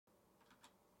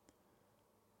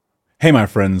Hey, my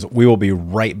friends, we will be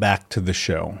right back to the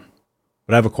show.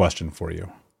 But I have a question for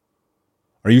you.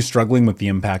 Are you struggling with the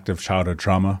impact of childhood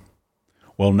trauma?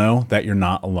 Well, know that you're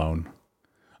not alone.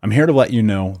 I'm here to let you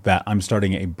know that I'm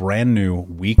starting a brand new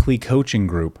weekly coaching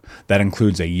group that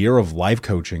includes a year of life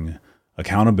coaching,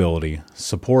 accountability,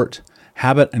 support,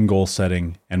 habit and goal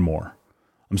setting, and more.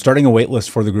 I'm starting a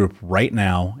waitlist for the group right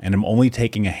now, and I'm only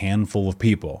taking a handful of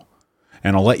people.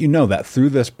 And I'll let you know that through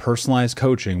this personalized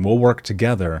coaching, we'll work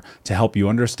together to help you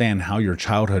understand how your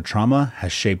childhood trauma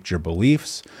has shaped your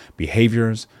beliefs,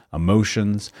 behaviors,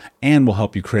 emotions, and will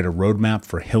help you create a roadmap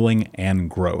for healing and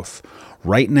growth.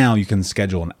 Right now, you can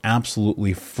schedule an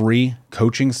absolutely free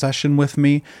coaching session with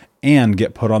me and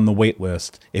get put on the wait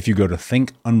list if you go to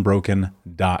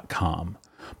thinkunbroken.com.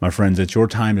 My friends, it's your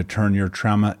time to turn your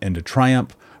trauma into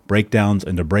triumph, breakdowns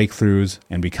into breakthroughs,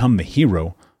 and become the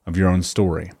hero of your own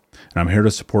story. And I'm here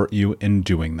to support you in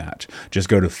doing that. Just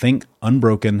go to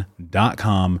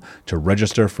thinkunbroken.com to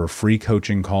register for a free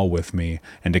coaching call with me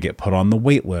and to get put on the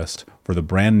wait list for the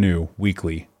brand new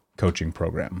weekly coaching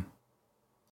program.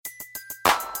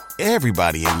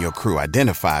 Everybody in your crew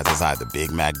identifies as either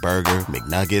Big Mac Burger,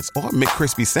 McNuggets, or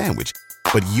McCrispy Sandwich.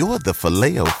 But you're the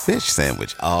Filet-O-Fish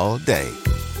Sandwich all day.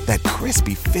 That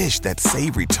crispy fish, that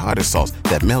savory tartar sauce,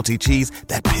 that melty cheese,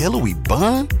 that pillowy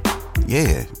bun.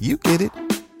 Yeah, you get it.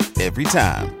 Every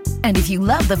time. And if you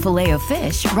love the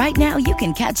Filet-O-Fish, right now you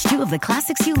can catch two of the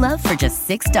classics you love for just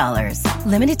 $6.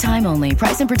 Limited time only.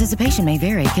 Price and participation may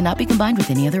vary. Cannot be combined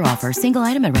with any other offer. Single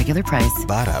item at regular price.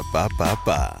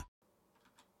 Ba-da-ba-ba-ba.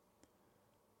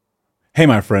 Hey,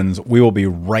 my friends, we will be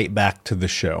right back to the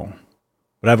show.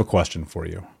 But I have a question for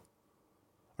you.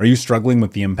 Are you struggling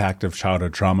with the impact of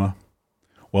childhood trauma?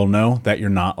 Well, know that you're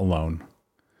not alone.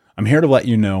 I'm here to let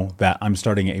you know that I'm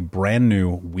starting a brand new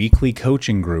weekly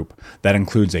coaching group that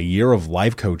includes a year of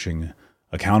life coaching,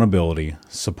 accountability,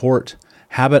 support,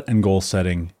 habit and goal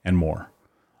setting, and more.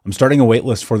 I'm starting a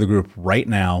waitlist for the group right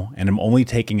now, and I'm only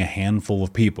taking a handful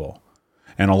of people.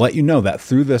 And I'll let you know that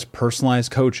through this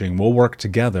personalized coaching, we'll work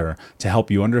together to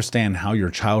help you understand how your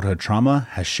childhood trauma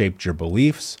has shaped your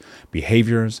beliefs,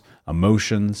 behaviors,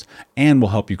 emotions, and will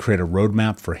help you create a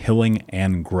roadmap for healing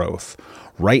and growth.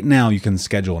 Right now, you can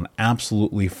schedule an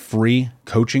absolutely free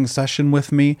coaching session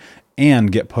with me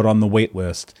and get put on the wait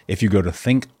list if you go to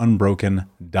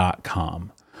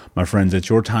thinkunbroken.com. My friends, it's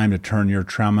your time to turn your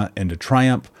trauma into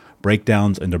triumph,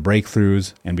 breakdowns into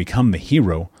breakthroughs, and become the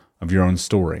hero of your own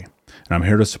story. And I'm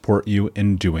here to support you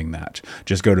in doing that.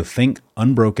 Just go to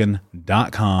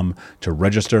thinkunbroken.com to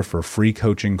register for a free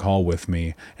coaching call with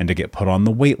me and to get put on the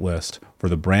wait list for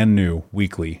the brand new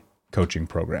weekly coaching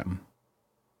program.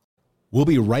 We'll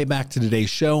be right back to today's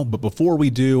show, but before we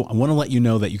do, I want to let you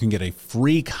know that you can get a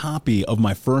free copy of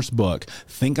my first book,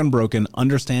 Think Unbroken,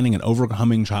 Understanding and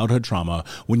Overcoming Childhood Trauma,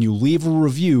 when you leave a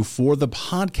review for the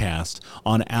podcast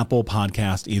on Apple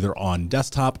Podcast, either on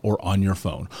desktop or on your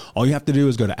phone. All you have to do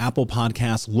is go to Apple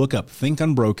Podcasts, look up Think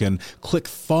Unbroken, click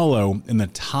follow in the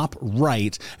top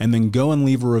right, and then go and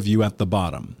leave a review at the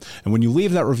bottom. And when you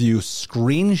leave that review,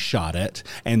 screenshot it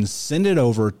and send it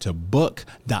over to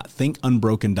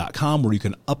book.thinkunbroken.com, where you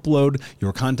can upload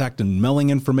your contact and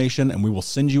mailing information, and we will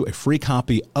send you a free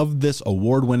copy of this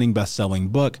award-winning best-selling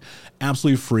book,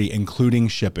 absolutely free, including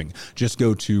shipping. Just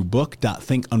go to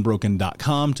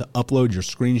book.thinkunbroken.com to upload your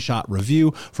screenshot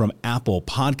review from Apple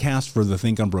Podcasts for the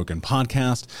Think Unbroken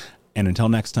podcast. And until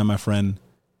next time, my friend,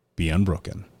 be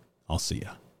unbroken. I'll see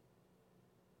ya.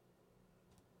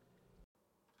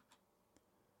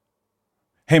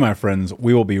 Hey, my friends,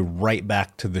 we will be right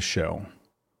back to the show.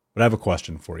 But I have a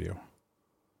question for you.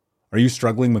 Are you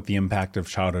struggling with the impact of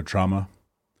childhood trauma?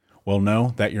 Well,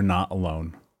 know that you're not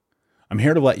alone. I'm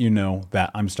here to let you know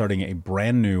that I'm starting a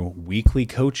brand new weekly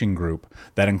coaching group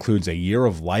that includes a year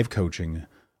of life coaching,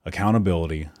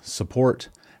 accountability, support,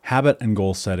 habit and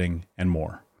goal setting, and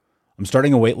more. I'm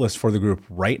starting a waitlist for the group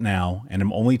right now, and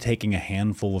I'm only taking a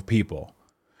handful of people.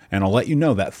 And I'll let you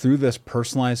know that through this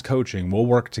personalized coaching, we'll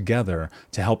work together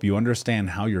to help you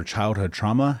understand how your childhood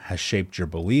trauma has shaped your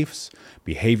beliefs,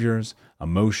 behaviors,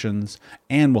 emotions,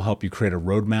 and will help you create a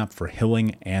roadmap for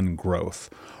healing and growth.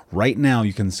 Right now,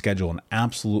 you can schedule an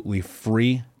absolutely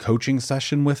free coaching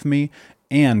session with me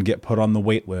and get put on the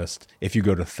wait list if you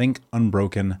go to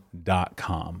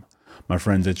thinkunbroken.com. My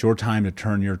friends, it's your time to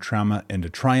turn your trauma into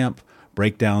triumph,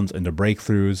 breakdowns into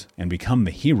breakthroughs, and become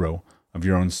the hero of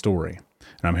your own story.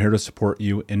 And I'm here to support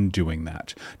you in doing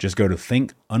that. Just go to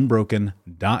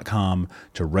thinkunbroken.com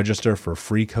to register for a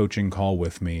free coaching call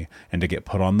with me and to get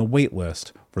put on the wait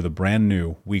list for the brand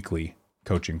new weekly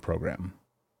coaching program.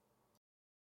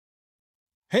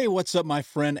 Hey, what's up, my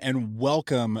friend, and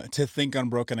welcome to Think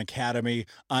Unbroken Academy.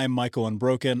 I'm Michael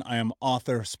Unbroken. I am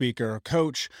author, speaker,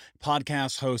 coach,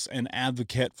 podcast host, and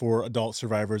advocate for adult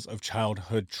survivors of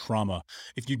childhood trauma.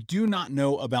 If you do not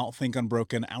know about Think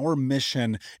Unbroken, our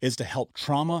mission is to help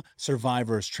trauma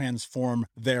survivors transform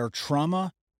their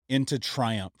trauma into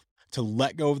triumph, to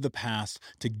let go of the past,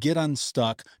 to get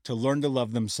unstuck, to learn to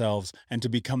love themselves, and to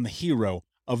become the hero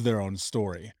of their own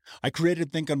story. I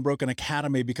created Think Unbroken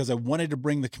Academy because I wanted to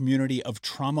bring the community of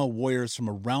trauma warriors from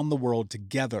around the world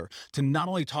together to not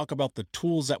only talk about the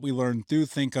tools that we learned through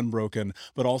Think Unbroken,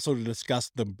 but also to discuss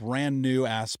the brand new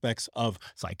aspects of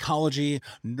psychology,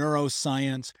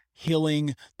 neuroscience,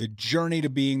 healing, the journey to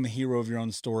being the hero of your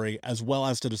own story, as well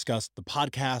as to discuss the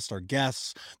podcast, our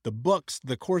guests, the books,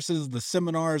 the courses, the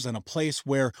seminars, and a place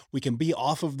where we can be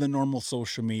off of the normal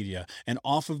social media and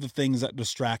off of the things that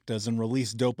distract us and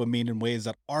release dopamine in ways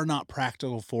that are not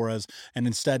practical for us, and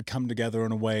instead come together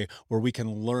in a way where we can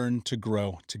learn to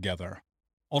grow together.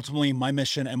 Ultimately, my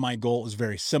mission and my goal is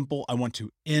very simple. I want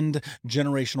to end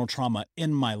generational trauma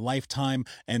in my lifetime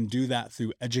and do that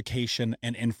through education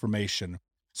and information.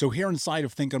 So here inside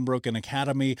of Think Unbroken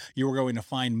Academy, you are going to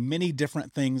find many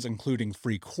different things, including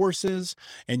free courses,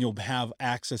 and you'll have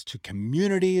access to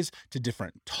communities, to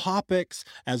different topics,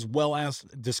 as well as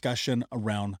discussion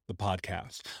around the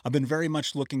podcast. I've been very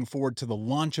much looking forward to the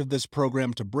launch of this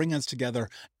program to bring us together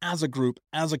as a group,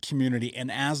 as a community,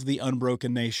 and as the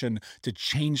Unbroken Nation to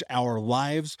change our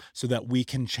lives so that we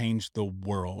can change the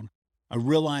world. I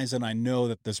realize and I know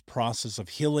that this process of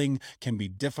healing can be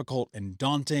difficult and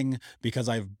daunting because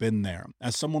I've been there.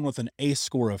 As someone with an ACE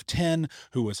score of 10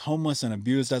 who was homeless and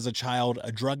abused as a child,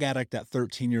 a drug addict at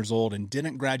 13 years old, and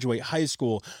didn't graduate high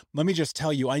school, let me just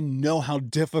tell you, I know how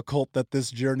difficult that this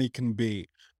journey can be.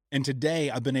 And today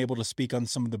I've been able to speak on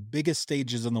some of the biggest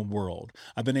stages in the world.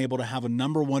 I've been able to have a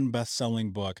 #1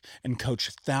 best-selling book and coach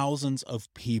thousands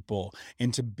of people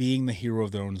into being the hero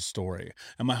of their own story.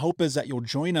 And my hope is that you'll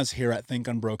join us here at Think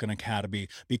Unbroken Academy,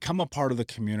 become a part of the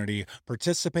community,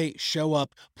 participate, show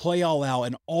up, play all out,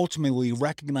 and ultimately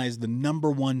recognize the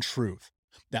 #1 truth,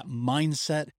 that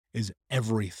mindset is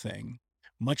everything.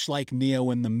 Much like Neo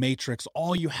in the Matrix,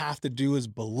 all you have to do is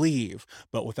believe.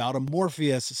 But without a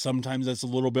Morpheus, sometimes it's a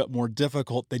little bit more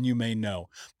difficult than you may know.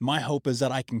 My hope is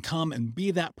that I can come and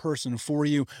be that person for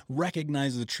you,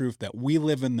 recognize the truth that we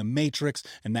live in the Matrix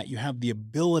and that you have the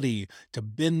ability to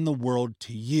bend the world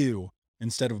to you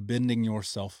instead of bending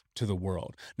yourself to the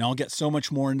world. Now, I'll get so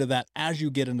much more into that as you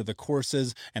get into the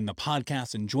courses and the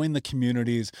podcast and join the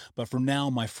communities. But for now,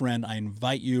 my friend, I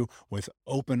invite you with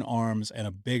open arms and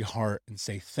a big heart and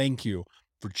say thank you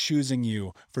for choosing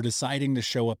you, for deciding to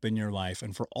show up in your life,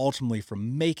 and for ultimately for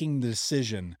making the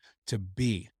decision to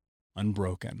be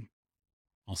unbroken.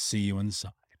 I'll see you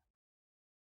inside.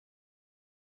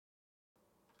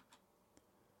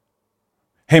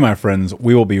 Hey, my friends,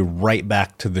 we will be right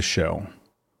back to the show.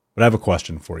 But I have a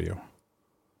question for you.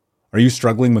 Are you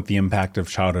struggling with the impact of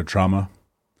childhood trauma?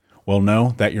 Well,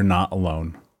 know that you're not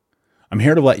alone. I'm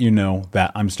here to let you know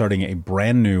that I'm starting a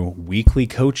brand new weekly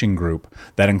coaching group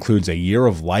that includes a year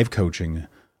of live coaching,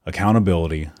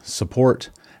 accountability, support,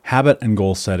 habit and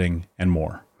goal setting, and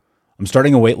more. I'm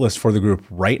starting a waitlist for the group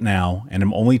right now, and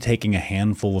I'm only taking a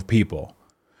handful of people.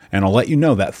 And I'll let you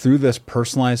know that through this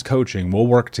personalized coaching, we'll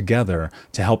work together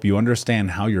to help you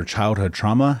understand how your childhood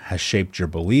trauma has shaped your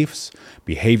beliefs,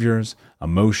 behaviors,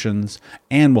 emotions,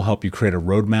 and will help you create a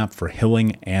roadmap for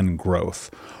healing and growth.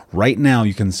 Right now,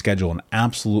 you can schedule an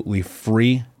absolutely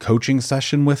free coaching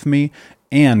session with me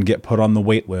and get put on the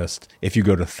wait list if you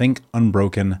go to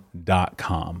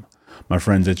thinkunbroken.com. My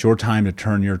friends, it's your time to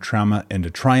turn your trauma into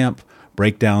triumph,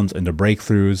 breakdowns into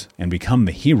breakthroughs, and become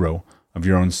the hero of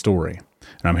your own story.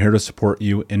 And I'm here to support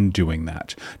you in doing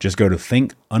that. Just go to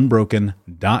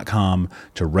thinkunbroken.com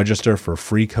to register for a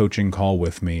free coaching call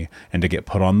with me and to get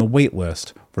put on the wait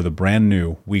list for the brand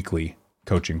new weekly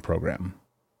coaching program.